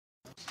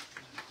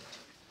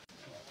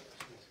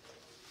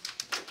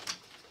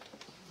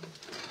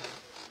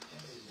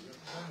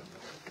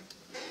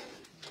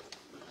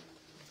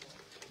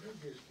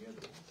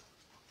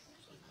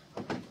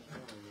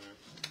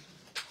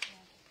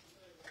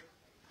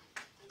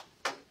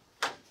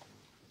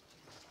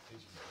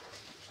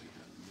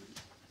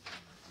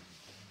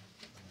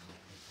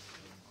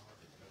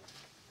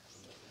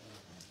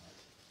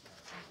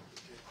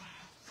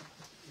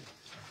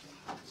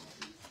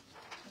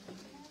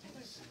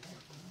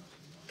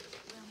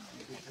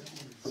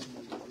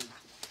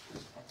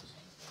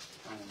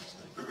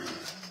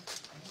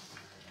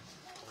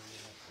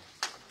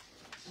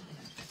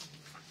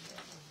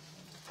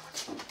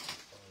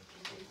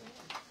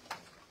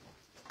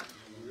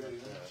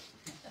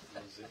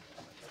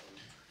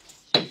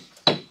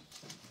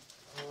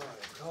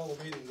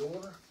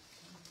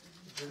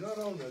you're not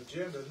on the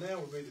agenda, now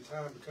would be the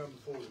time to come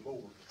before the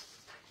board.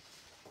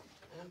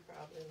 I'm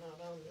probably not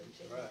on the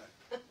agenda.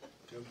 Right.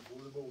 Come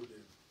before the board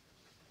then.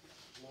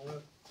 Come on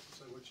up,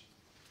 say what you.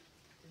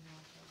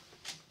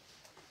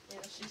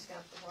 Yeah, she's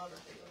got the water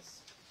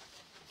bills.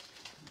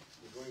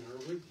 You bring her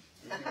with you.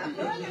 I'm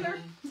bringing her.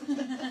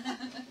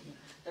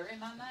 They're in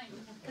my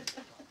name.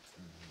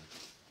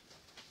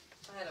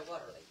 I had a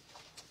water leak.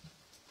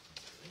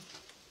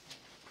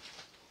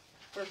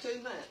 For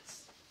 2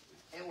 months,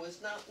 and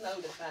was not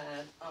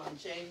notified on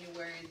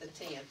January the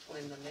 10th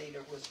when the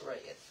meter was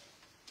read.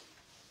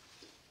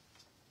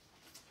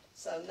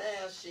 So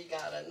now she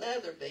got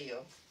another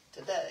bill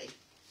today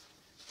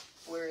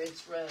where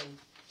it's run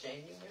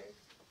January,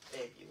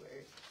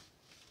 February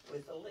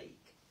with a leak.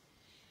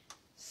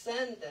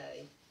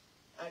 Sunday,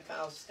 I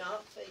called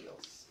Scott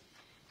Fields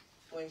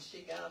when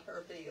she got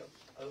her bill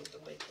over the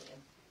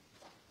weekend.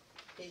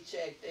 He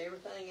checked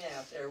everything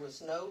out. There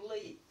was no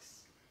leaks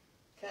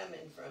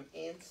coming from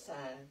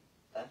inside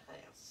the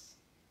house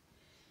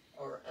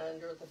or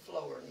under the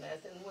floor.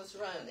 Nothing was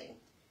running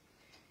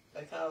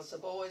because the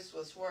boys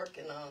was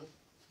working on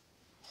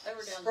They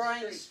were down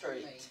Spring the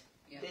street. Street,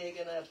 Yeah.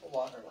 digging up a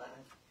water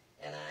line.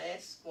 And I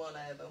asked one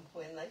of them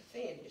when they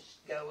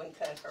finished, go and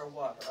cut her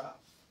water off.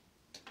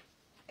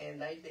 And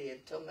they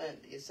did till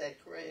Monday, is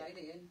that correct? They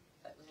did.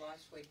 That was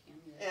last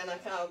weekend. Yeah. And I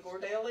called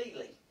Gordell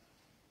Ely.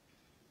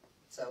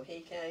 So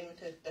he came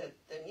to the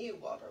new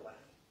water line.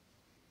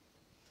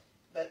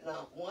 But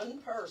not one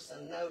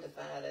person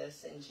notified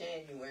us in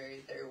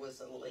January there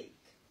was a leak.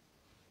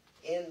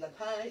 In the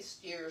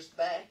past years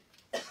back,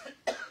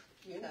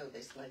 you know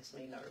this makes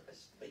me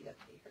nervous to be up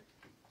here.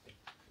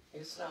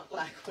 It's not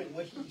like when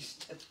we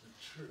used to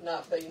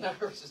not be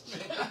nervous.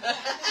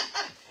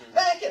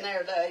 Back in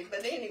our day,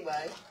 but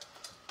anyway.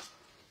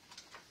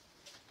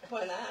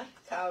 When I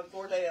called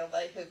Gordell,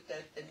 they hooked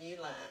up the new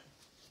line.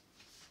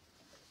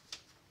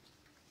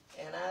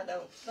 And I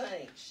don't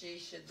think she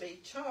should be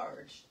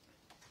charged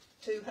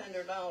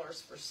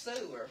 $200 for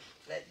sewer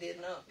that did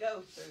not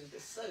go through the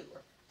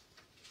sewer.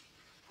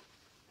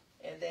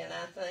 And then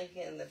I think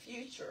in the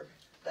future,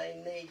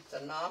 they need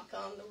to knock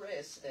on the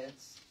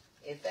residents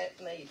if that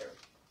meter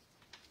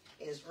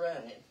is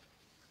running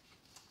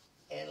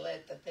and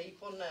let the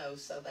people know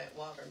so that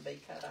water can be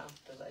cut off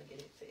till they get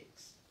it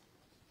fixed.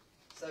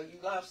 So you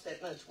lost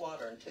that much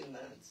water in 2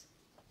 months,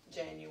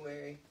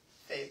 January,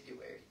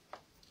 February.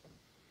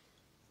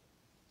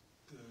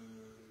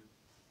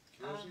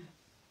 Kelsey?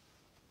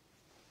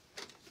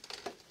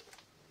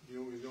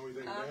 You know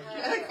anything about it?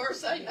 Yeah, of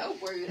course, they know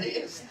where it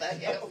is. They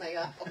helped me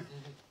out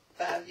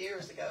 5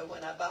 years ago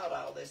when I bought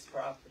all this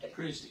property.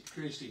 Christy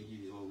can give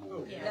you a little more.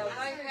 Okay. No, I they was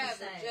gonna have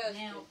say, adjusted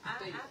now,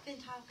 the bill. I've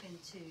been talking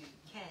to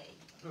Kay,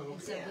 Oh,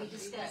 and so okay. we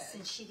discussed,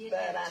 since she did But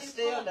have I two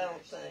still plumbers.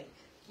 don't think.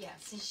 Yeah,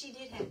 since she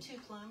did have 2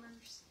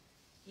 plumbers,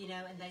 you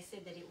know, and they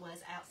said that it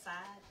was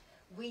outside,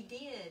 we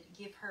did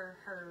give her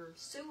her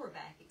sewer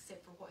back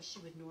except for what she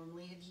would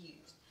normally have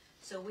used.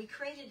 So we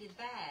credited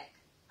back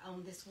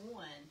on this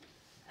one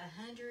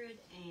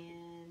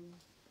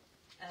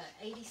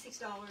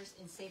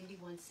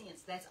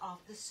 $186.71. That's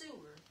off the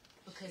sewer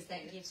because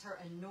that gives her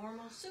a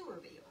normal sewer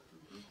bill.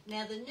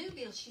 Now the new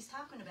bill she's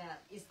talking about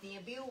is the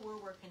bill we're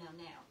working on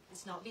now.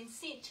 It's not been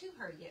sent to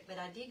her yet, but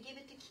I did give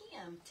it to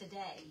Kim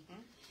today.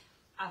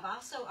 I've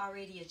also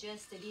already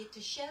adjusted it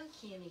to show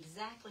Kim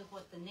exactly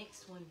what the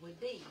next one would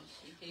be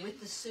with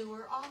the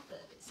sewer off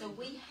of it. So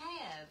we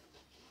have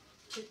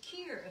took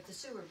care of the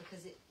sewer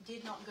because it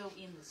did not go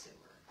in the sewer.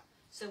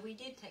 So we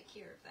did take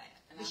care of that.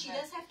 And But I she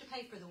have- does have to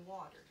pay for the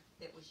water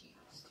that was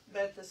used.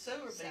 But the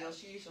sewer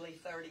bill's usually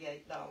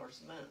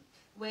 $38 a month.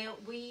 Well,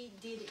 we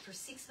did it for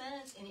 6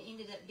 months and it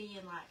ended up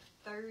being like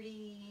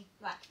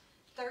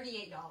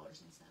 $38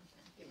 and something.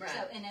 Right.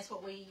 So, and that's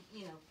what we,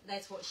 you know,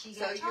 that's what she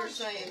So got you're charged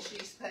saying for.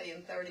 she's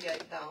paying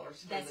 $38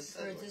 for the That's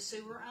sewer? for the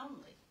sewer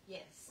only,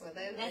 yes. Well,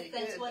 that'd That's- be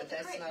that's good, what but the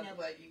that's credit- not no. the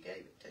way you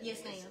gave it to me. Yes,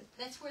 is ma'am. it?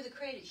 That's where the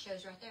credit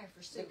shows right there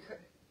for sewer.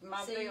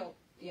 My See? bill,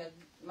 yeah,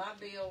 my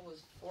bill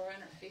was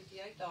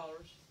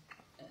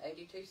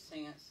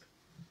 $458.82.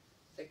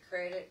 The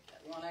credit,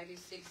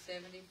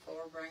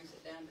 $186.74, brings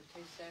it down to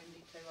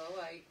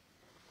 $272.08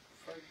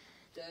 for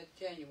the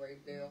January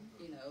bill,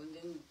 you know, and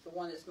then the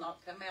one that's not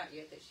come out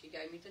yet that she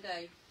gave me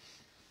today,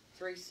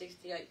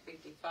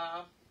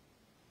 $368.55,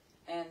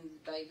 and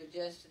they've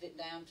adjusted it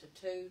down to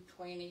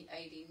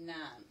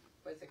 $220.89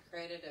 with a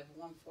credit of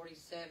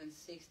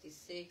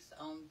 $147.66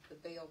 on the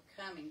bill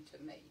coming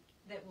to me.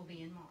 That will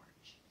be in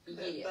March.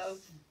 But Yes.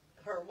 both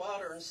her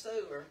water and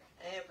sewer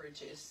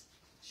averages,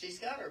 she's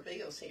got her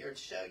bills here to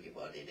show you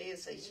what it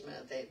is each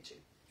month, haven't you?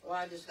 Well,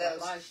 I just got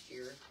Those- last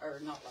year, or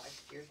not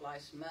last year's,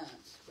 last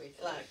month's, which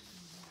Like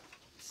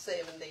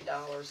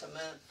 $70 a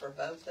month for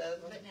both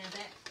of them. But now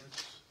that,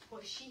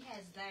 what she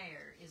has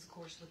there is, of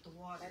course, with the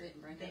water I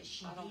didn't bring that it.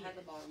 she I don't have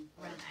the did bottom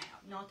run part.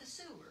 out. Not the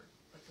sewer,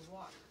 but the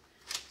water.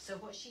 So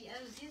what she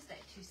owes is that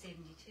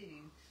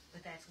 $272,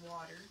 but that's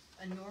water,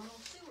 a normal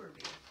sewer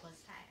bill plus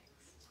tax.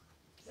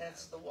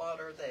 That's the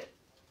water that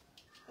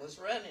was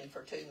running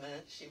for 2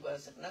 months. She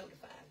wasn't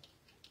notified.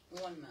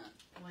 1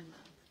 month. 1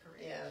 month.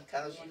 correct. Yeah,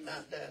 cause you're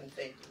not done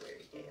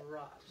February yet.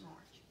 Right.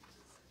 March.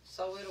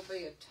 So it'll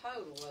be a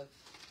total of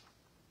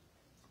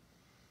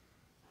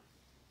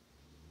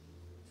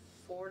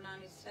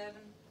 $497.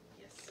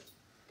 Yes.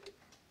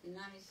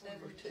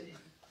 97. Over two.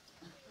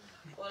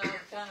 Well, I'm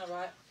kind of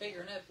right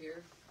figuring up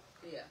here.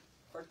 Yeah,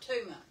 for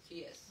 2 months.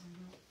 Yes.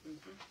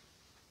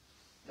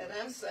 But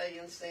I'm saying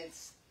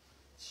since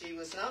she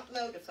was not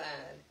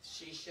notified,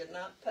 she should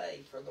not pay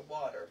for the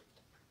water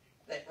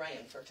that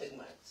ran for 2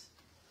 months.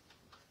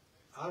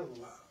 I don't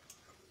know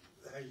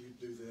how you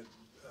do that,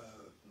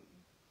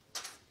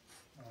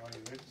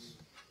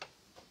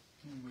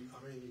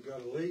 I mean, you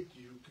got a leak,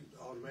 you could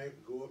automatically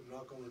go up and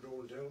knock on the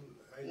door and tell them,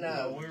 hey.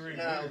 No,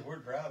 We're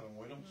driving,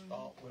 we don't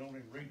stop, we don't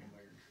even read the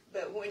meters.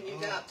 But when you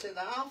got to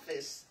the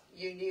office,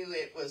 you knew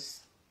it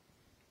was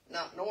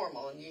not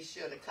normal and you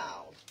should have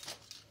called,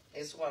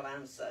 is what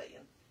I'm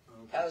saying.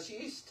 Okay. Cause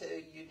used to,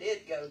 you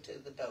did go to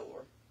the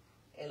door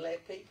and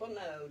let people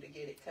know to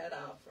get it cut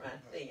off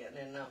right then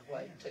and not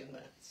wait 2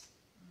 months.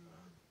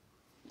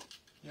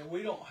 Yeah,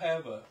 we don't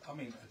have a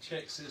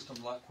check system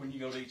like when you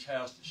go to each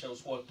house that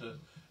shows what do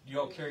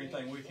y'all carry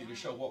anything with you to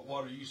show what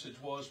water usage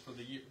was for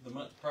the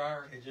month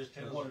prior? It just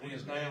tells And what us it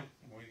is what now?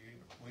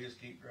 We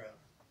just keep driving.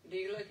 Do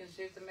you look and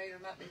see if the meter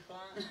might be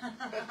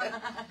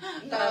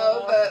flying?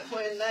 No, but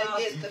when they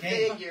get You the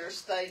can't.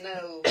 figures, they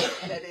know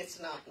that it's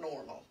not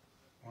normal.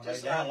 When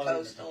Just they like download it in the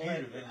postal computer,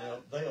 and-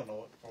 then they'll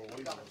know it before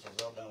we know it, so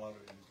they'll download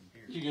it in the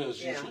computer. You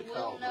guys Yeah. usually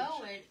call We'll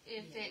know it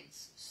if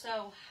it's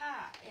so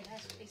high, it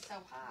has to be so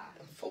high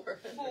For for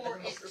it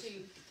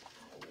to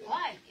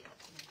flag it.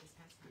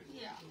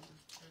 Yeah.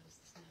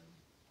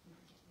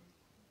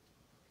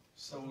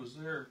 So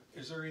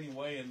is there any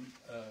way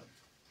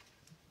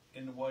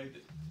in the way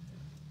that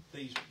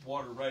these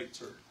water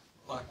rates are,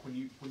 like when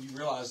you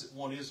realize that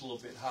one is a little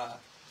bit high,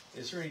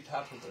 is there any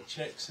type of a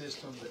check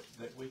system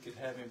that we could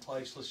have in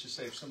place? Let's just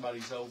say if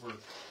somebody's over,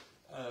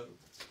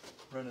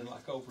 running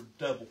like over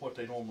double what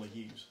they normally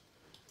use,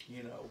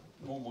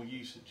 normal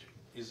usage.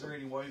 Is there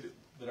any way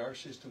that our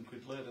system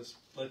could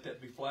let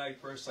that be flagged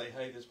for us, say,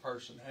 hey, this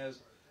person has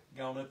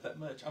gone up that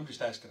much? I'm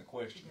just asking a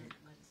question.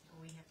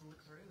 We have to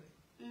look through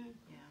it. Mm.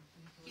 Yeah,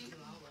 we have to look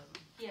through all of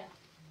them.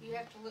 Yeah, you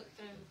have to look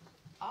through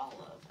all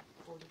of them.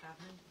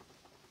 4,500.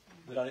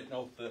 But I didn't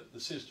know if the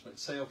system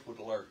itself would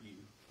alert you,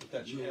 if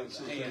that you have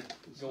to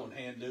go and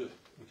hand do it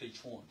with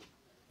each one.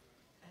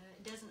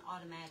 It doesn't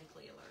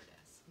automatically alert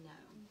us, no.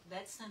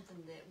 That's something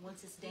that,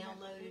 once it's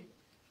downloaded,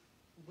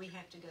 we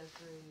have to go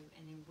through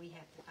and then we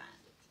have to find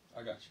it,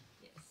 I got you.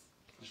 yes.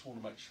 Just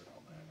want to make sure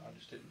on that. I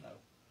just didn't know.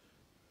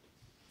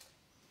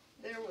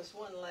 There was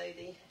one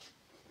lady,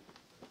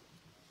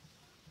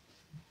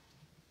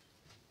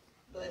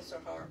 bless her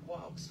heart,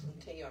 walks from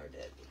TRW,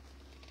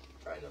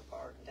 trailer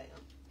park down.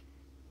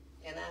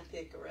 And I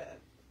pick her up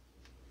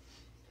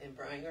and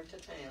bring her to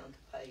town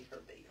to pay her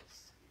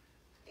bills.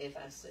 If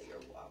I see her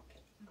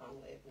walking on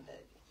 11W.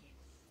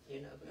 You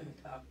know who I'm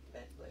talking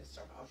about, bless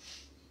her heart.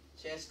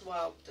 Just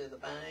walked to the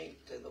bank,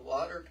 to the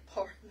water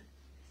department,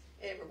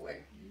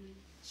 everywhere.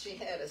 She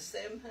had a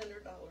 $700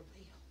 bill.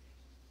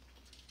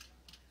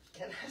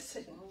 And I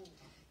said,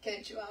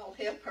 can't you all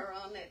help her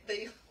on that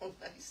bill? And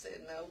they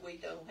said, no, we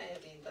don't have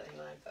anything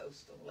like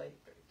Coastal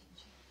Electric.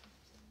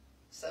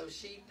 So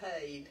she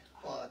paid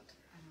what?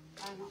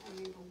 I don't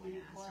remember when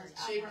it was.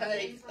 She I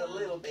paid a remember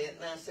little bit,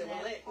 and I said,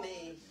 well, that let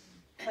me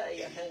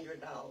pay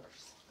 $100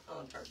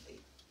 on her bill.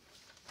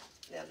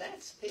 Now,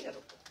 that's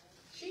pitiful.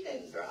 She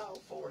didn't draw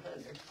 $400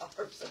 a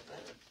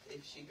month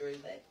if she drew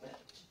that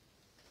much.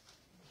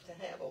 To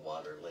have a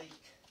water leak,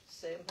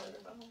 $700?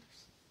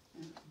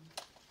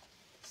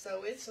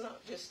 So it's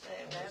not just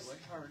That ours. would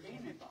hurt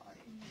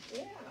anybody.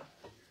 Yeah.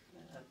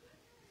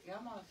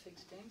 Y'all want a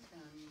fixed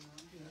income,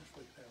 you know.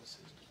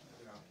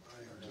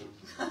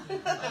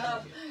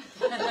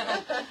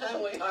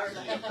 We are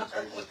now.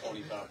 People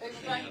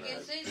think it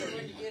gets easier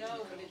when you get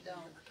old, but it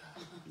don't.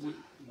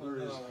 There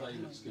is a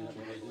payment schedule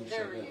they do set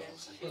There up.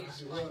 is. She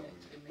explained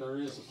it to me. There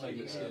is a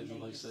payment schedule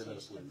they set up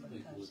with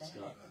people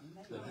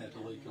that had to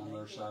leak on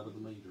their side of the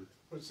meter.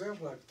 But it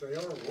sounds like they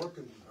are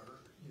working her,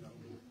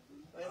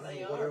 Well,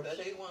 they What are, else?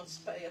 but who wants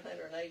to pay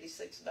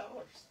 $186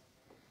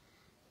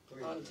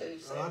 on two I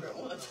separate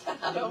don't. ones?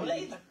 I don't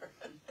either.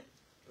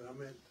 But I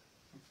meant,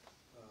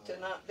 To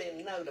not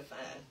be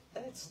notified,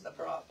 that's the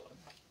problem.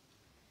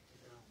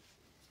 yeah.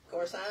 Of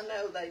course, I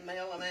know they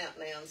mail them out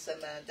now and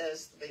somebody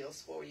does the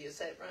bills for you, is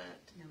that right?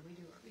 No, we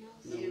do our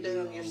bills. No, You we do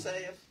them our own.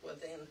 yourself, well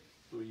then,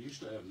 We used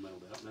to have them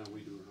mailed out, now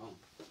we do our own.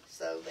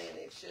 so then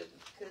it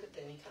could have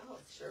been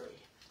called, surely.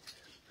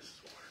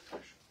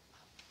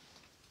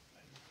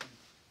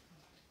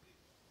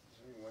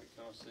 What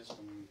kind of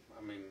system,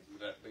 I mean,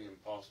 would that be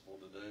impossible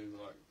to do,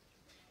 like,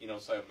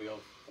 say a bill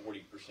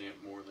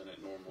 40% more than it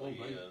normally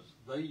is?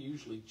 They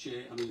usually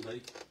check,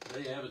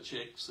 they have a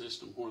check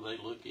system where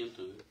they look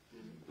into it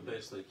the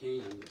best they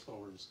can as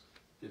far as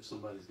if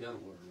somebody's got a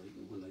water leak,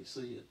 and when they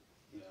see it,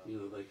 Yeah.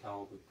 they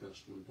call the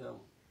customer and tell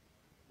them.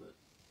 But,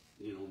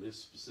 in this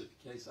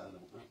specific case, I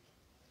don't know.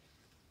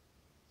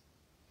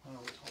 I know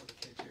it's hard to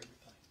catch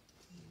everything.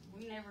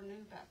 We never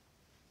knew about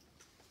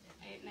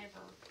It never,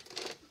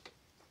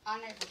 I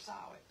never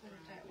saw it, put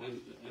it that way.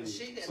 And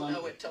She didn't some-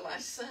 know it till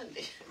last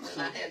Sunday, when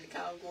I had to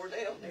call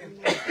Gordell and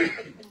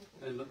everything.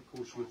 And of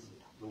course, with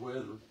the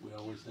weather, we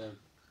always have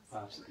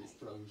pipes that get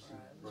froze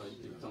and break,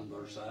 it's on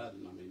their side,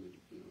 and I mean,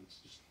 you know, it's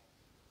just,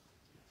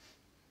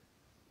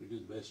 we do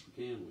the best we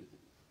can with it.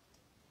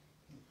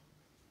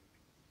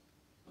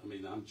 I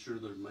mean, I'm sure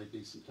there may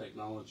be some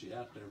technology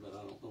out there, but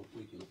I don't know if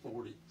we can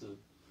afford it to,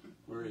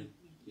 where it,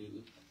 you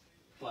know,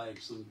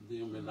 flags them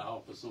in the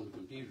office on the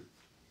computer.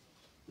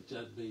 But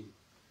that'd be,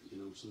 you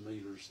know, some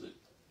meters that,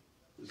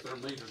 is there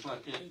meters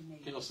like that,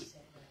 Kelsey?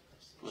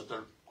 But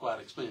they're quite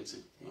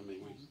expensive, I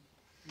mean, we,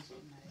 so.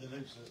 The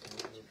new system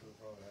we go to will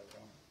probably have it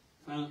on.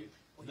 Huh?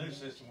 The new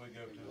system we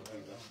go to will have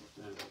it on.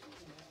 Yeah.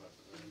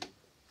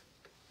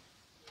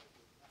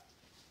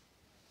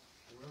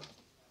 Well,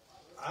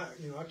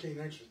 I can't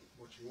answer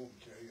what you want,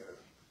 Kay.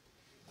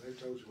 They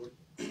told you what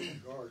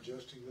you are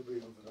adjusting the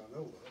bill that I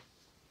know of.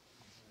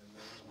 And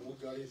the board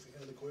got anything,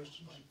 other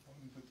questions?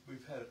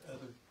 We've had a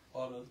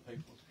lot of other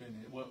people that's been,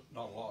 well,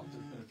 not a lot,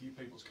 there's been a few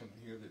people's coming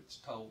here that's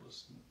told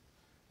us,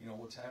 you know,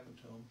 what's happened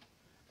to them.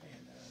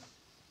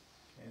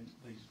 And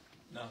these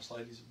nice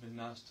ladies have been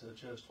nice to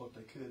adjust what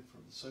they could for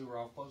the sewer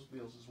off those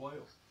bills as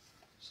well.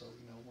 So,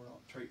 you know, we're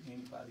not treating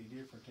anybody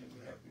different than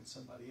we have been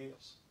somebody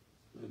else.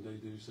 And they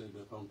do set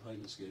up on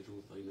payment schedule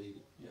if they need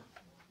it. Yeah.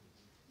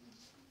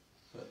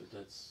 But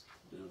that's,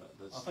 you know,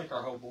 that's. I think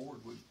our whole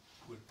board would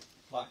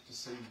like to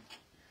see,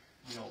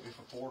 you know, if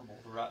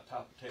affordable, the right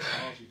type of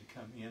technology to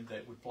come in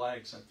that would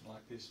flag something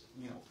like this,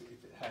 you know,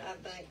 if it I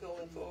happens. think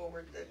going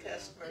forward, the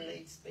customer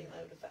needs to be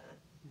notified,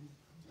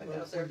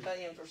 because they're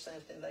paying for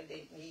something they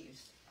didn't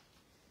use.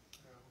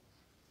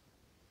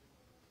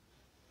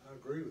 I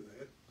agree with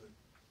that, but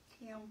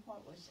Kim,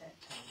 what was that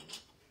total?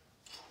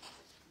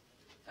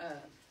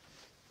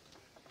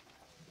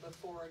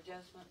 Before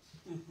adjustments?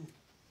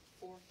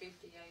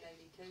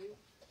 458.82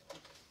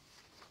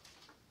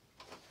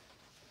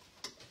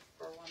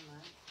 for 1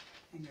 month.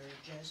 And your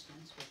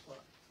adjustments was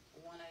what?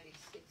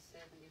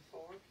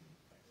 186.74.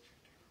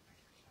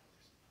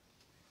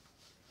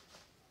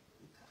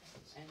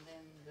 And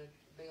then the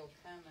bill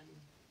coming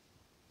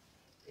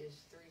is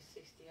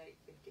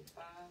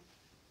 368.55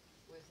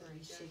 with an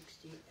adjustment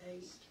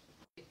 368.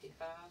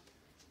 55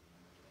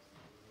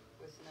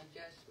 with an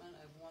adjustment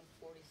of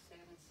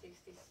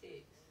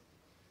 147.66.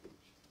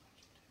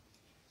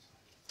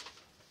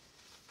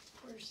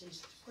 Where's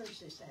this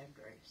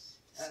address?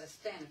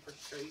 Stanford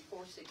Street,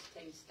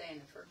 416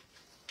 Stanford.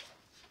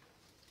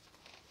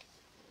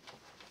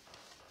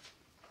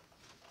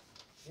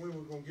 when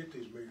we gonna get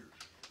these meters?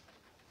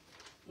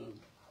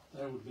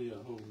 That would be a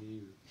whole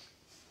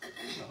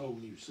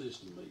new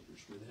system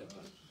meters we'd have to.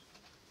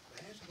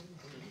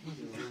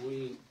 We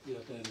ain't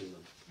got that in the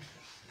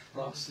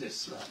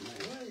process right now.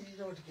 Well, you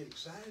don't have to get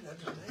excited, I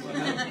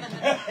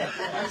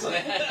just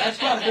That's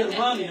quite a bit of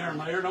money there,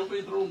 Mayor, don't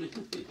be throwing it.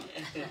 But,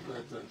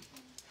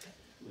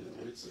 you know,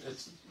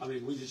 it's, I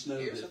mean, we just know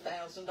Here's that,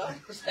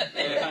 $1,000 with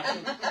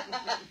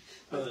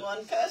but,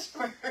 one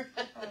customer.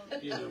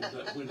 you know,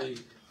 that when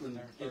if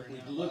we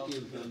look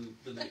into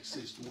the next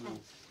system, we'll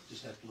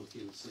just have to look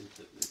in and see if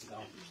it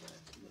offers that.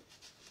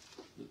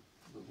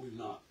 But we've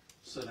not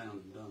sat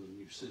down and done a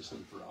new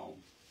system for all.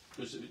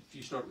 Because if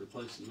you start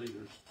replacing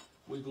meters,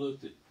 we've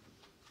looked at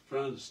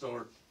trying to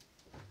start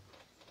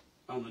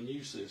on a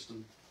new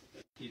system,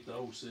 keep the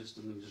old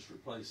system and just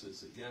replace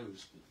as it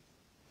goes. But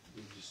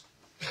we just,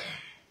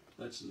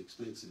 that's an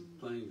expensive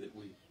thing that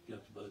we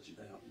got to budget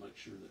out and make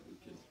sure that we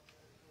can.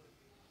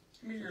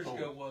 How many years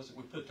ago was it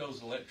we put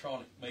those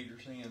electronic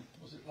meters in?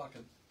 Was it like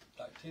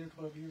 10 or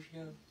 12 years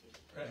ago?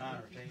 9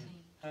 or 10.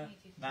 Huh?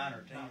 9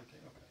 or 10. 9 or 10, okay.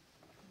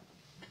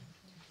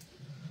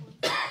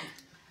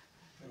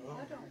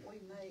 Why don't we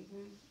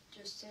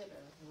just set a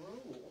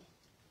rule,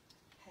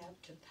 how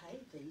to pay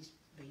these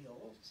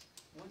bills?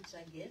 Once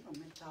they get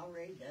them, it's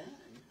already done.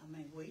 I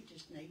mean, we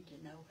just need to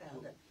know how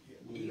to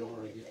deal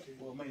with it.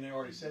 Well, I mean, they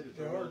already said that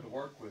they wanted to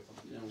work with them.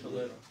 You know, to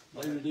let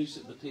they reduce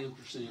it by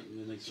 10% and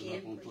then they set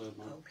up on 12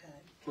 months. Okay,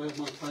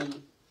 12-month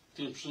payment,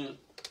 10%,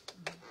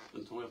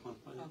 and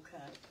 12-month payment.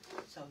 okay,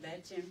 so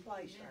that's in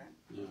place, right?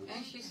 Yeah.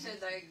 And she said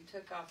they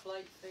took off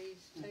late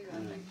fees too, I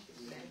think she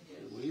said.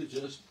 We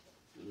adjust,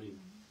 I mean,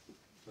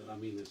 but I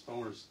mean, as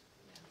far as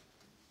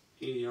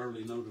any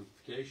early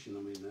notification,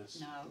 I mean, that's,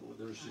 No,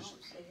 there's I just,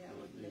 don't see how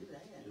we can do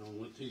that. you know,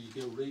 until you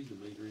go read the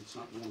meter, it's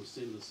not gonna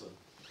send us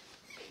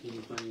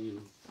anything, you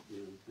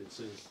know, that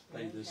says,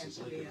 hey, this is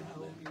It'd have to be leaking a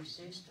whole right now. new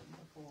system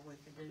before we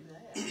could do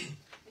that.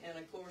 And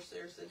of course,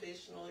 there's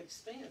additional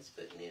expense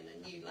putting in a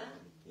new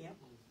line. Yep,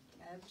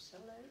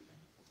 absolutely.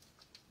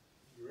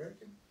 You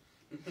reckon?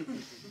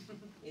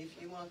 If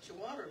you want your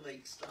water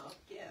leak stopped,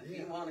 yeah. If Yeah.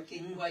 you wanna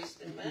keep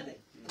wasting money.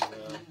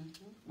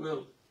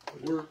 Well,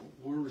 we're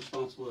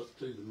responsible up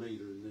to the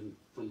meter, and then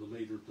from the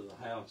meter to the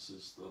house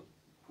is of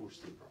course,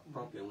 the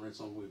property owner, that's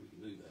the only way we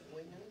can do that,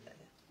 We know that.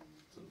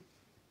 so.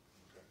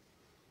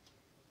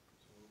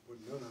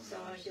 Wasn't none of So it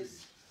on I the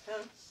cities. guess,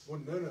 huh?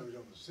 Wasn't none of it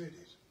on the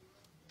cities.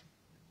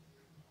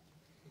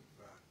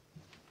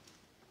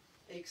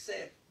 Right.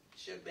 Except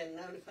should've been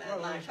notified,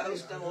 Well, I like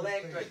understand, Coastal I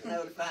understand. Electric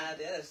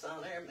notified us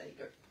on their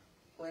meter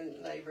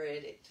when they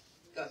read it,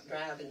 got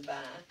driving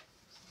by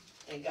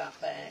and got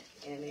back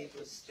and it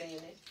was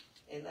spinning,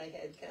 and they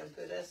had to come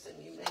put us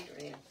a new meter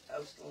in,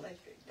 Coastal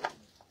Electric did.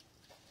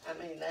 I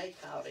mean, they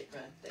caught it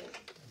right then.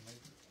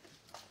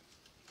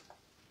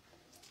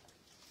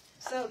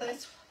 So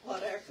that's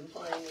what our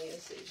complaint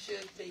is, it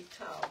should be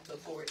caught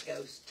before it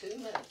goes 2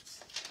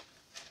 months.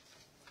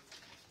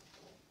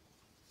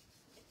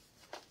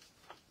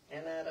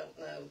 And I don't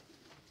know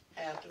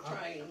how to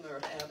train them or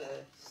how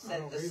to set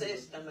don't the either.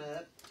 system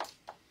up.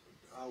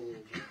 I will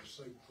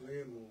say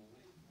Glenn will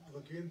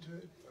look into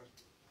it,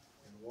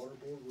 and the water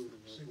board will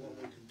see what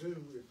we can do,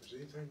 if there's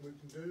anything we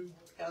can do.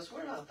 Because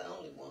we're not the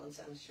only ones,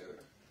 I'm sure.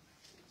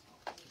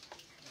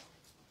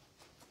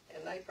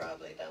 And they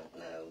probably don't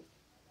know,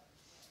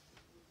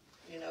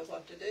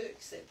 what to do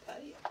except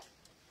pay it,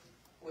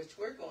 which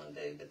we're going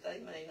to do, but they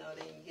may not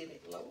even get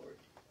it lowered.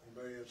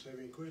 Anybody else have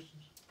any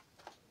questions?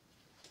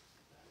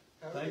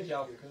 Thank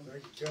y'all for coming.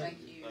 Thank you, Kevin.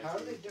 Thank you. How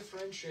do they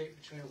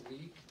differentiate between a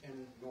leak and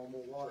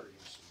normal water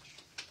usage?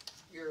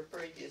 Your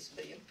previous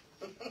bill.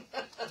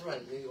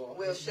 Right,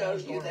 We'll show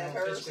you that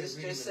hers is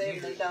just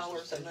 $70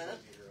 a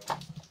month.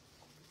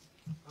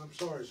 I'm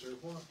sorry, sir,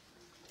 what?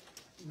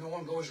 No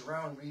one goes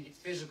around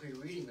physically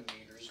reading the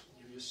meters.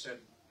 You just said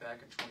back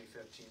in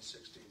 2015,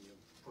 16, you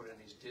put in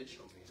these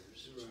digital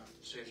meters. Right.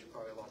 It saves you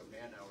probably a lot of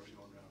man hours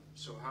going around.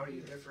 So how do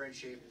you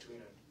differentiate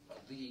between a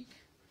leak,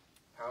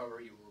 however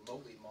you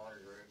remotely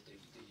monitor it,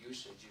 the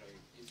usage?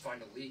 You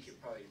find a leak,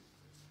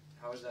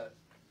 how is that,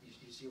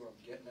 you see what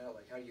I'm getting at?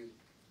 Like how you,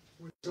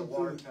 the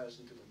water passes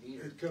into the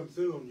meter. It come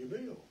through on your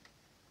bill.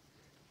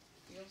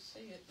 You'll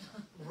see it.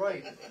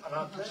 Right,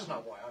 that's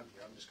not why I'm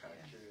here, I'm just kinda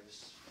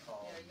curious.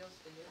 Yeah, you'll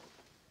see it.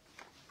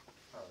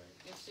 All right.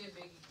 You'll see a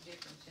big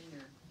difference in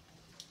your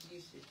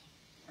usage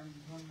from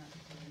one month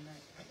to the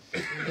next.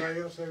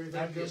 Anybody else have anything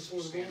That'd be a else for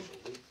the board? substantial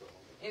leak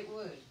though. It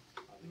would.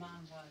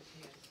 Mine was,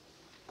 yes.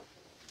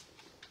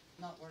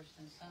 Not worse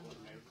than some.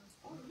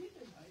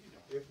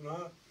 If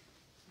not,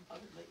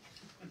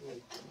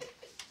 we'll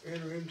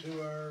enter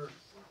into our,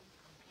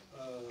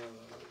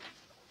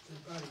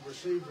 everybody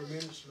received their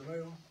minutes in the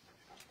mail.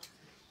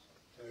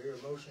 I hear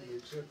a motion to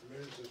accept the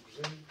minutes as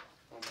presented.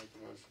 I'll make the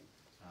motion.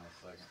 I'll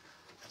second.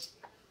 It's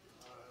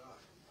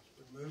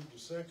been moved to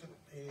second.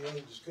 Any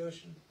other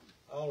discussion?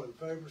 All in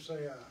favor,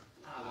 say aye.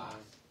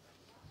 Aye.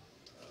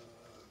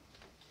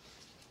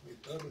 Any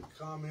public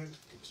comment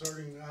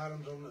concerning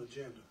items on the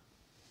agenda?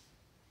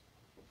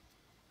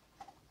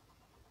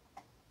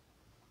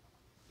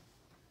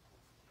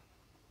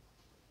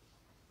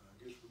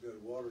 I guess we got a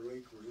water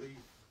leak relief.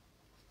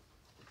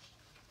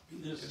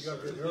 This is You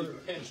got it earlier.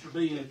 Mr.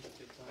 Bean.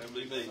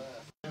 MDB.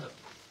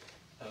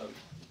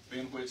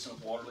 Ben Whitson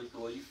of Water Leak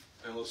Relief,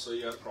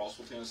 LLC out of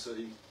Crossville,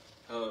 Tennessee.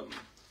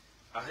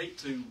 I hate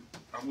to,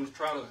 I'm going to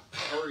try to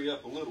hurry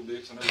up a little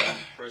bit because I know I'm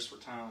pressed for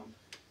time.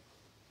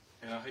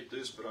 And I hate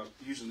this, but I'm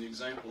using the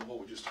example of what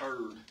we just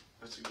heard.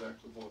 That's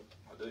exactly what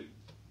I do,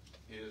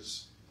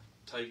 is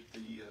take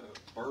the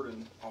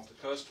burden off the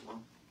customer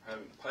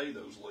having to pay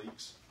those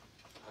leaks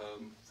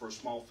for a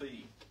small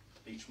fee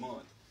each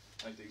month.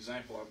 I think the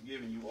example I've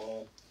given you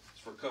all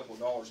is for a couple of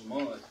dollars a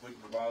month, we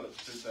can provide up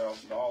to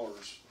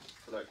 $2,000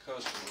 for that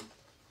customer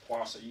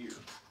twice a year.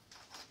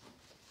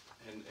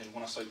 And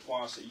when I say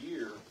twice a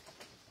year,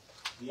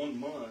 1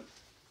 month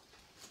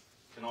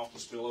can often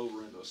spill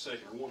over into a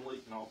second, or one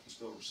leak can often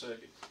spill over a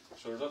second.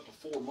 So there's up to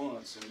 4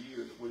 months in a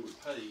year that we would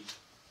pay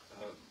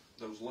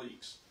those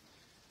leaks.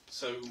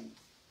 So,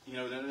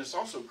 then it's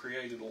also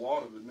created a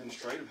lot of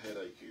administrative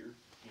headache here,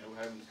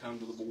 having to come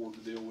to the board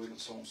to deal with it and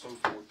so on and so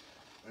forth.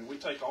 I mean, we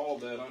take all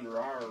of that under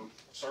our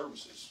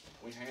services.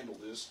 We handle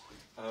this.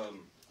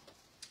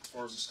 As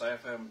far as the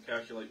staff having to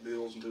calculate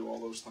bills and do all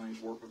those things,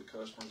 work with the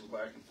customers and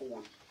back and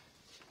forth.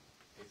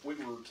 If we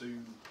were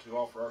to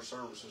offer our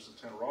services to the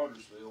town of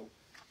Rogersville,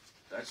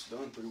 that's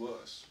done through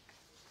us.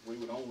 We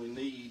would only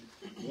need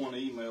one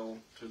email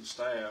to the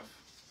staff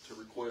to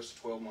request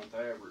a 12-month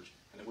average,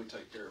 and then we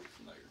take care of it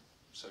from there.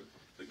 So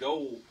the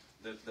goal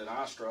that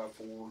I strive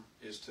for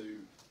is to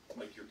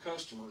make your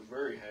customers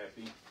very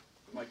happy,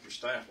 to make your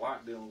staff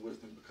like dealing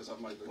with me because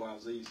I've made their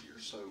lives easier.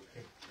 So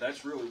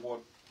that's really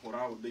what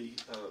I would be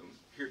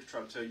here to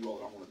try to tell you all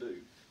that I want to do.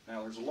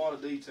 Now, there's a lot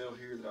of detail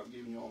here that I've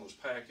given you on those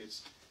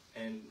packets,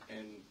 and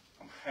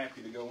I'm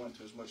happy to go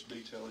into as much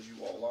detail as you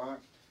all like.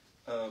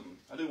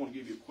 I do want to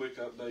give you a quick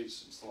update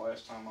since the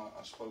last time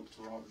I spoke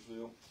to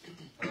Rogersville.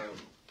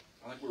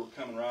 I think we were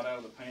coming right out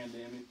of the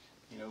pandemic,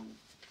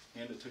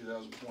 into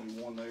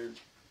 2021 there.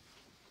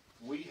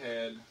 We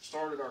had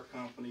started our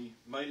company,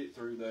 made it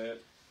through that,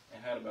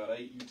 and had about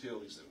 8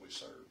 utilities that we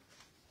served.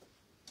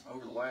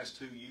 Over the last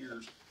 2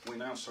 years, we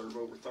now serve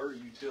over 30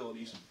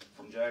 utilities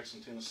from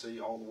Jackson, Tennessee,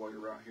 all the way to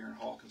right here in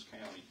Hawkins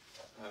County,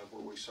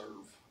 where we serve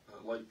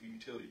Lakeview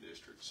Utility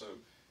District. So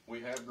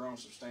we have grown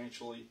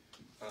substantially.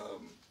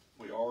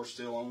 We are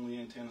still only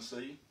in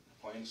Tennessee.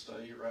 Plan to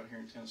stay right here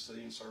in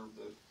Tennessee and serve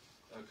the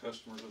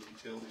customers of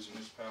utilities and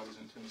municipalities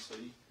in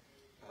Tennessee,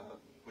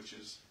 which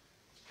is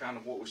kind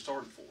of what we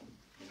started for.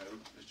 You know,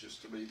 it's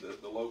just to be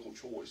the local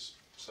choice.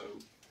 So,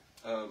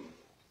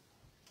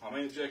 my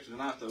main objective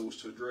tonight, though, was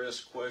to address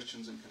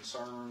questions and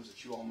concerns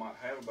that you all might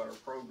have about our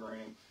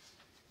program.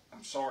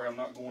 I'm sorry I'm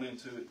not going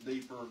into it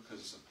deeper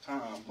because of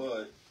time,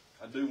 but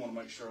I do want to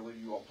make sure I leave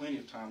you all plenty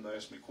of time to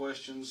ask me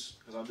questions,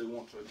 because I do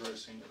want to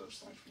address any of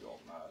those things for you all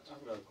tonight.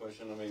 I've got a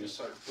question. I mean, Yes,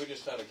 sir. we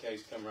just had a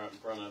case come right in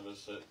front of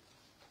us that,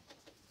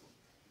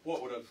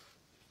 what would have,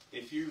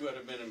 if you would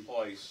have been in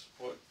place,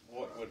 what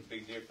would be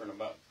different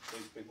about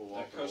these people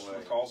walking That customer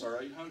away? calls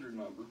our 800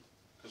 number,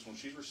 because when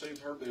she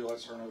received her bill,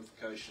 that's her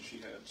notification, she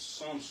had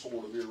some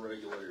sort of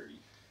irregularity.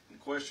 And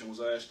the question was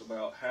asked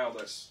about how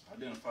that's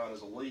identified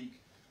as a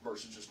leak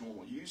versus just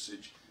normal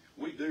usage.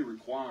 We do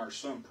require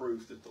some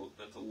proof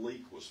that the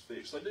leak was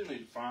fixed. They do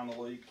need to find the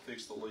leak,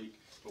 fix the leak,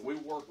 but we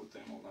work with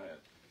them on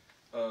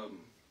that.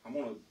 I'm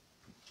going to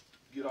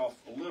get off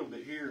a little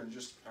bit here and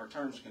just our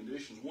terms and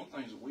conditions. One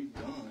thing that we've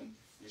done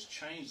is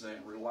change that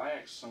and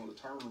relax some of the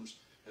terms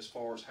as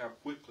far as how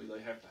quickly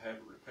they have to have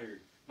it repaired.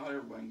 Not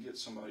everybody can get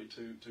somebody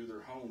to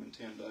their home in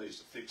 10 days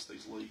to fix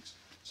these leaks.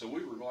 So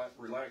we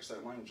relax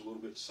that language a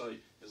little bit to say,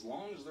 as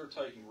long as they're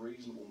taking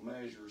reasonable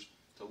measures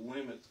to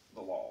limit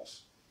the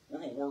loss, we're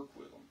going to work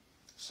with them.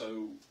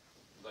 So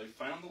they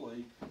found the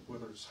leak,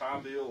 whether it's high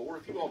bill or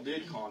if you all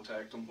did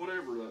contact them,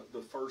 whatever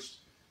the first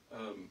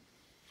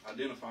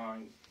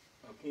identifying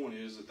point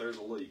is that there's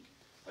a leak.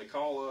 They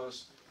call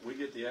us, we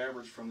get the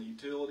average from the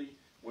utility,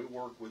 we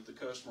work with the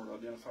customer to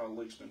identify the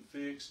leak's been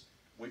fixed,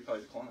 we pay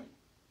the claim.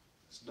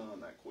 It's done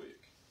that quick.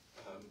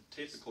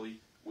 Typically,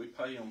 we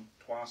pay them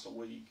twice a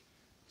week,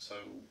 so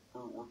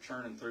we're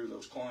churning through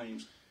those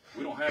claims.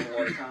 We don't have a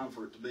lot of time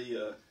for it to be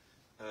a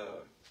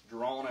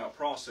drawn-out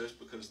process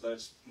because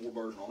that's more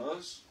burden on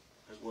us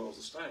as well as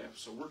the staff.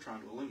 So we're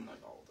trying to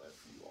eliminate all of that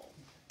for you all.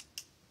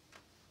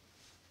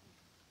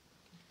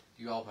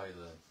 Do you all pay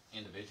the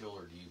individual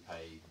or do you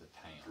pay the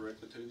town?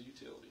 Directly to the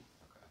utility.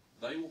 Okay.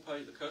 They will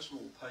pay, the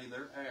customer will pay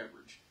their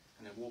average,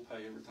 and then we'll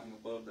pay everything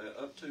above that,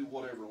 up to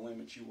whatever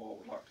limit you all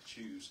would like to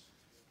choose.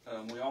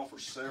 We offer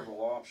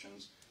several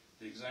options.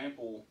 The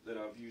example that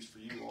I've used for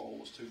you all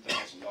was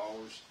 $2,000,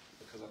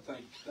 because I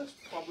think that's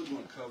probably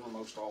going to cover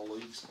most all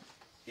leaks.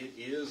 It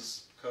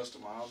is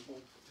customizable.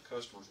 If the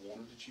customers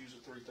wanted to choose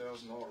a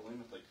 $3,000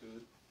 limit, they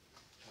could.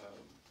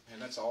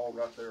 And that's all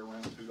right there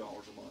around $2 a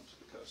month to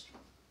the customer.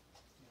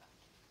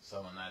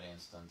 So in that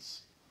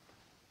instance,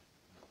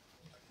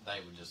 they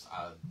would just,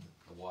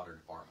 the water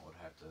department would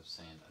have to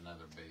send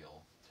another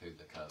bill to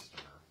the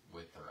customer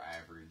with their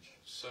average.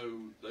 So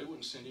they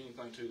wouldn't send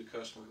anything to the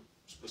customer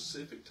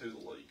specific to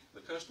the leak.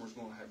 The customer's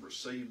going to have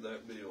received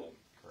that bill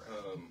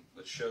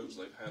that shows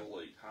they've had a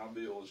leak. High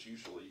bill is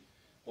usually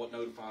what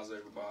notifies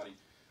everybody.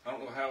 I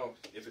don't know how,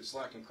 if it's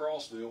like in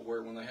Crossville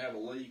where when they have a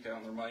leak out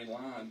on their main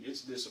line,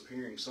 it's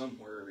disappearing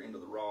somewhere into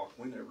the rock.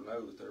 We never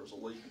know that there was a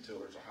leak until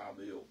there's a high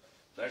bill.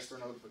 That's their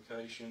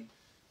notification.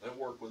 They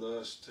work with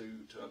us to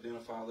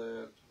identify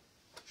that,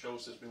 show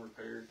us it's been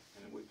repaired,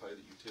 and then we pay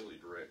the utility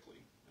directly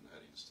in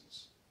that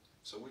instance.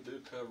 So we do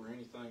cover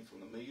anything from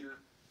the meter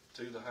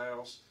to the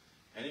house,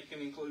 and it can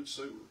include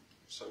sewer.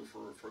 So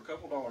for a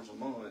couple dollars a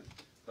month,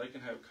 they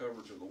can have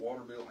coverage of the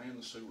water bill and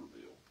the sewer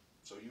bill.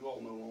 So you all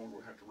no longer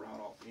have to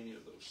write off any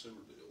of those sewer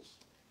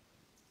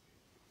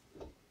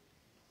bills.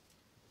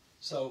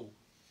 So,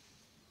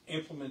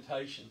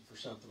 implementation for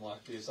something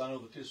like this, I know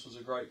that this was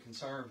a great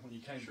concern when you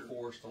came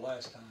before us the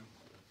last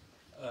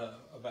time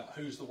about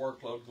who's the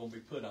workload going to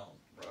be put on.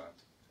 Right.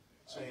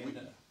 So And,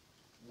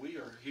 we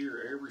are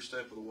here every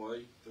step of the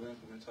way through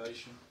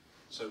implementation.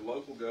 So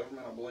local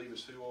government, I believe,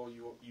 is who all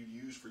you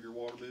use for your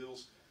water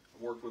bills.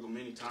 I've worked with them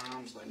many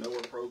times. They know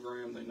our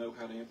program. They know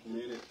how to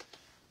implement it.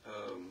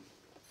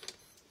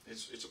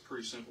 It's a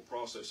pretty simple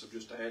process of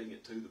just adding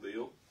it to the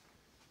bill.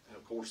 And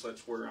of course,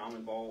 that's where I'm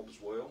involved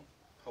as well,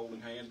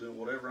 holding hands, doing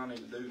whatever I need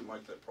to do to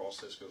make that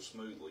process go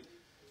smoothly.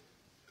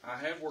 I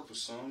have worked with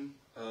some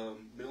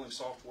billing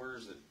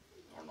softwares that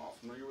are not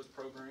familiar with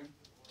the program.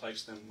 It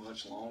takes them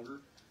much longer.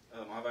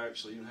 I've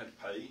actually even had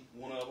to pay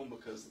one of them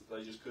because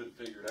they just couldn't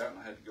figure it out, and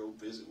I had to go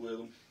visit with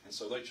them. And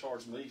so they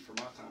charged me for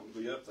my time to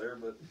be up there,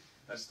 but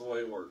that's the way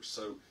it works.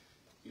 So,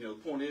 you know,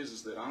 the point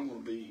is that I'm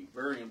going to be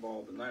very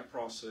involved in that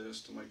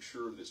process to make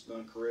sure that it's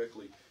done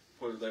correctly,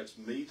 whether that's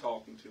me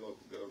talking to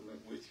local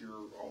government with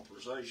your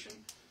authorization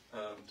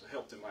to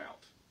help them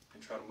out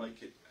and try to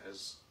make it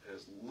as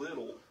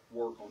little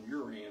work on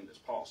your end as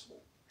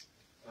possible.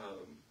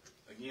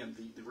 Again,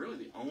 really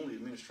the only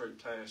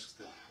administrative tasks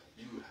that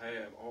you would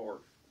have are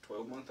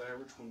 12-month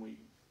average when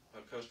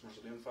customers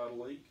identified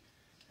a leak,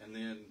 and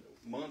then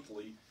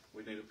monthly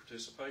we need a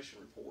participation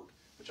report,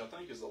 which I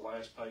think is the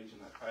last page in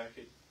that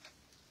packet.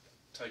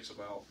 It takes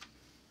about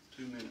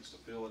 2 minutes to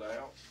fill it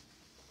out,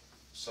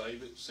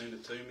 save it, send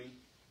it to me,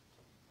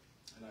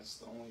 and that's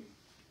the only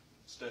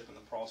step in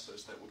the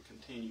process that would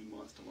continue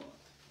month to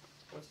month.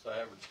 What's the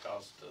average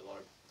cost to,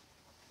 like,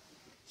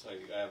 say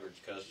the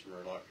average customer,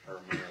 like, per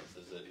month?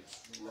 Is it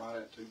Right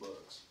at $2.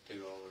 $2.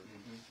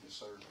 Yes,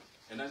 sir.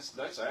 And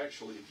that's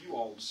actually, if you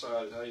all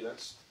decided, hey,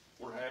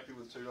 we're happy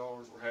with $2,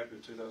 we're happy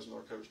with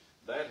 $2,000 coverage,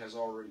 that has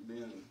already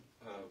been,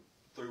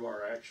 through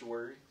our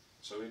actuary,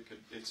 so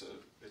that's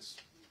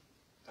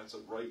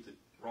a rate that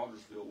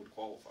Rogersville would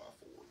qualify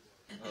for.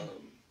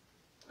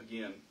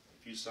 Again,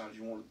 if you decide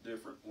you wanted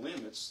different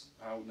limits,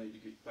 I would need to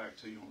get back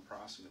to you on the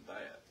pricing of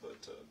that.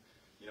 But,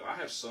 you know, I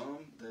have some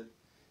that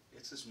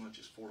it's as much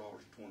as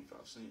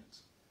 $4.25.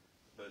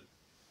 But,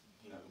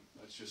 you know,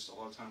 that's just a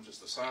lot of times it's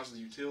the size of the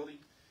utility,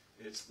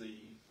 it's the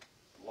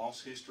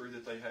loss history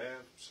that they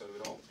have, so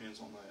it all depends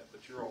on that.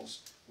 But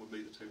yours would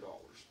be the $2.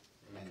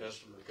 And the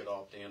customer could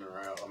opt in or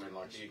out. I mean,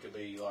 like, you could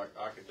be like,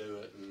 I could do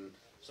it, and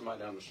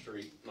somebody down the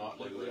street not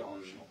do Completely it.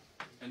 optional.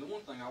 And the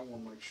one thing I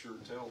want to make sure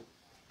to tell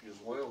you as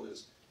well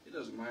is, it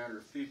doesn't matter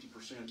if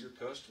 50% of your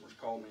customers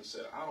call me and say,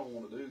 I don't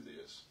want to do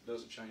this. It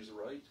doesn't change the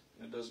rate,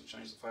 and it doesn't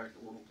change the fact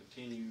that we're going to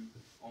continue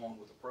on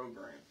with the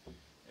program.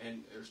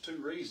 And there's two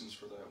reasons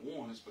for that.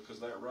 One is because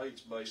that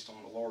rate's based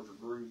on a larger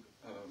group,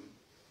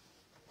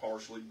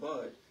 partially,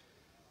 but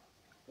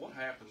what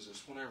happens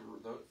is whenever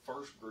the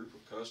first group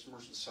of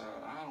customers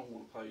decide, I don't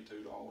want to pay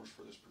 $2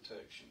 for this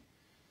protection,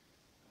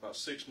 about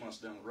 6 months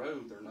down the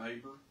road, their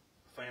neighbor,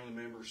 family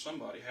member,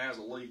 somebody has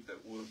a leak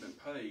that would have been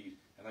paid,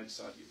 and they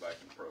decide to get back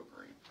in the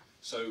program.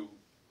 So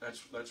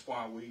that's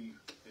why we,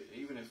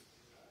 even if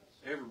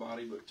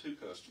everybody but 2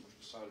 customers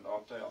decided to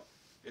opt out,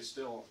 it's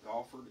still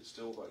offered, it's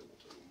still available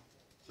to them.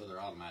 So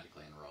they're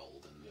automatically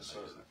enrolled and Yes, they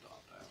sir. just have to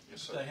opt out.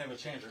 Yes, sir. They have a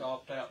chance to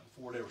opt out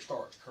before it ever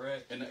starts,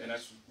 correct? And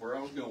that's where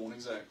I was going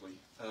exactly.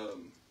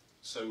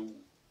 So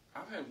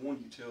I've had one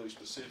utility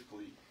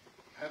specifically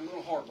had a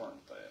little heartburn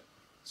with that.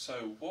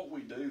 So what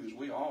we do is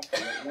we offer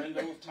that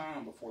window of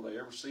time before they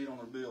ever see it on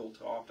their bill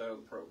to opt out of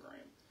the program.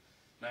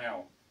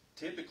 Now,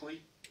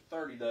 typically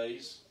 30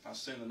 days, I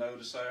send the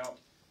notice out.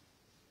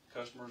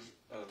 Customers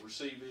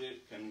receive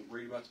it, can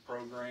read about the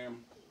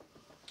program,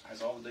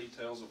 has all the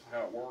details of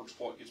how it works,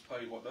 what gets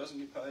paid, what doesn't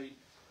get paid.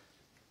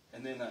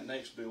 And then that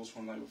next bill is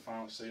when they would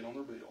finally see it on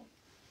their bill.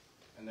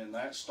 And then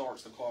that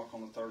starts the clock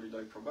on the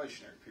 30-day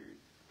probationary period.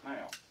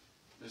 Now,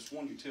 this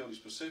one utility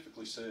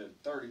specifically said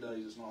 30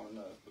 days is not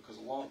enough because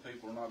a lot of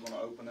people are not going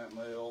to open that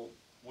mail.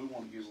 We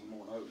want to give them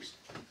more notice.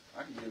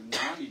 I can give them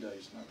 90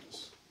 days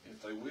notice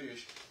if they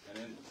wish. And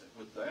then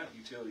with that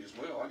utility as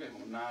well, I gave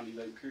them a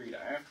 90-day period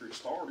after it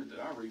started that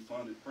I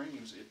refunded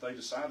premiums if they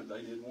decided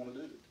they didn't want to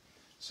do it.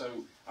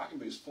 So I can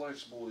be as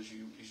flexible as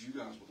you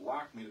guys would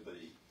like me to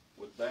be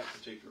with that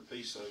particular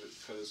piece of it,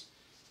 because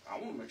I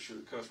want to make sure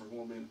the customers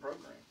want to be in the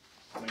program.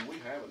 I mean, we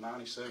have a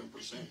 97%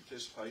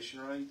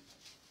 participation rate.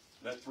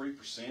 That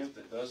 3%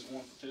 that doesn't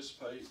want to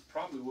participate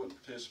probably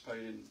wouldn't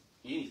participate in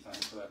anything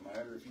for that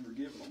matter if you were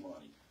giving them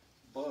money.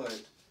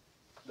 But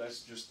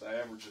that's just the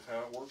average of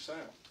how it works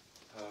out.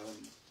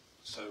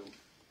 So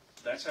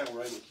that's how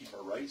we're able to keep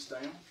our rates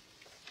down.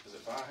 Because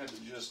if I had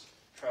to just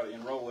try to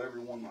enroll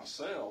everyone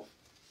myself,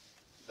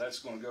 that's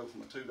going to go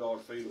from a $2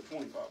 fee to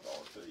a $25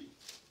 fee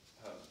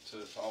to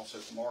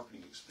offset the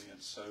marketing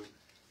expense. So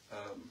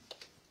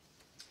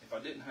if I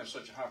didn't have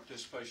such a high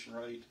participation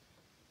rate,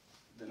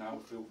 then I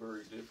would feel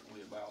very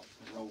differently about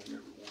enrolling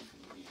everyone from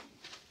the beginning.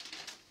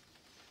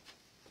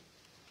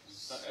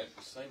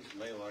 It seems to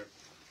me like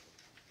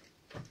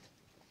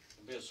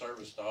it'd be a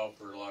service to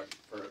offer,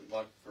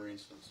 for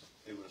instance,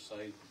 it would have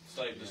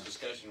saved this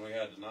discussion we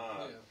had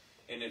tonight.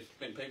 Yeah.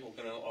 And people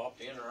can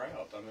opt in or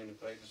out. I mean, if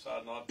they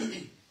decide not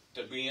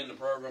to be in the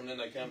program, then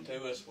they come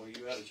to us. Well,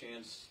 you had a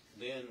chance.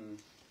 Then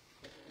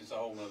it's a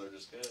whole nother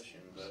discussion.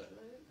 But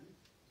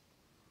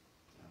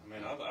I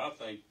mean, I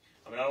think.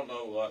 I mean, I don't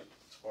know, like,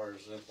 as far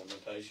as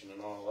implementation and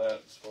all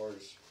that, as far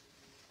as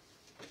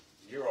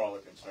you're all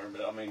are concerned,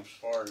 but I mean, as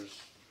far as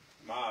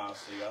my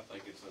IC, I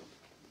think it's a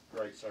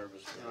great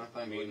service for the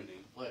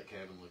community. Let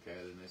Kevin look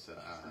at it, and they said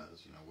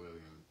eyes, you know,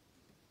 William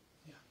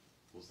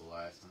was the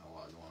last and had a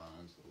lot going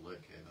on, so let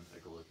Kevin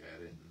take a look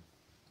at it, and,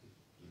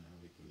 you know,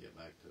 he can get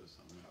back to us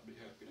on that. I'd be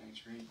happy to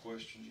answer any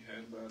questions you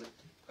had about it.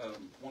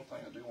 One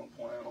thing I do want to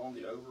point out on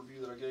the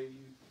overview that I gave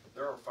you,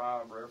 there are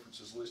 5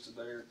 references listed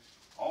there.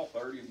 All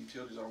 30 of the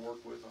utilities I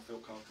work with, I feel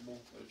comfortable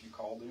that if you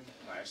call them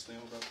and ask them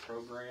about the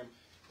program,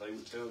 they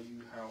would tell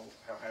you how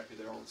happy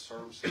they are with the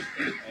services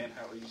and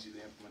how easy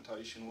the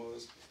implementation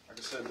was. Like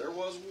I said, there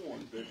was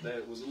one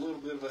that was a little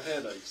bit of a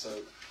headache,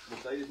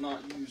 but they did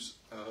not use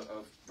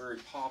a very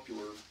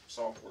popular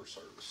software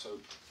service. So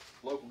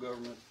local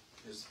government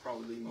is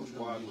probably the most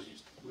widely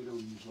used. We don't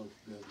use local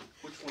government.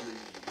 Which one do you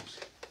use?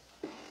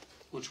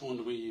 Which one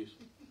do we use?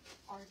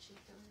 RG3.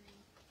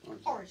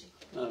 RG.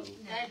 No,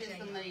 That is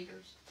the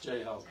meters.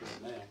 Jayhawk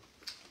right now.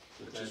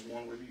 But Which is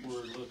one we've used.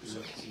 we're looking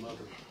at some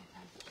other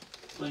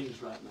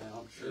things right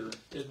now. Sure.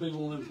 It'd be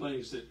one of them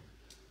things that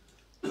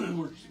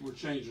we're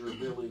changing our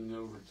billing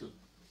over to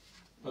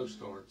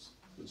postcards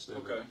instead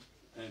of. Okay.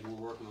 And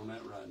we're working on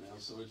that right now,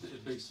 so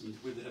it'd be some,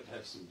 we'd have to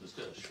have some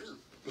discussion. Sure.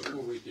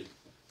 Before we could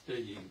tell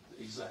you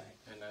exact.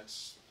 And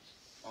that's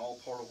all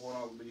part of what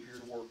I would be here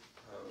to work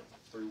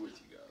through with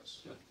you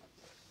guys. Okay.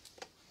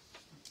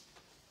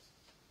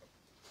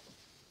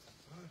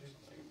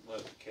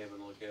 Let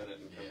Kevin look at it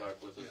and come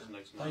back with us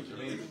next month. Thank you,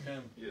 Lee, for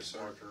coming. Yes, sir.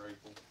 March or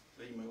April.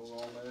 Emails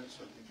on that,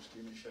 so you can just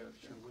give me a shout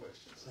if you have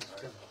questions.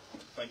 All right.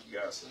 Thank you,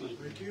 guys.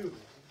 Thank you.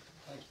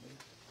 Thanks, man.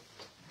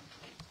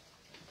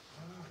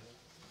 All right.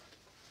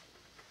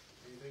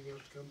 Anything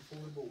else to come before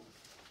the board?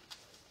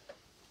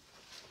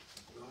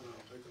 If not,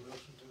 I'll take a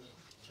motion to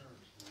adjourn.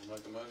 I'll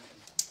make a motion.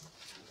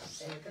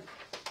 Second.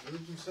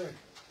 Moved and second.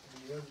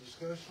 Any other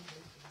discussion?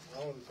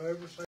 All in favor, say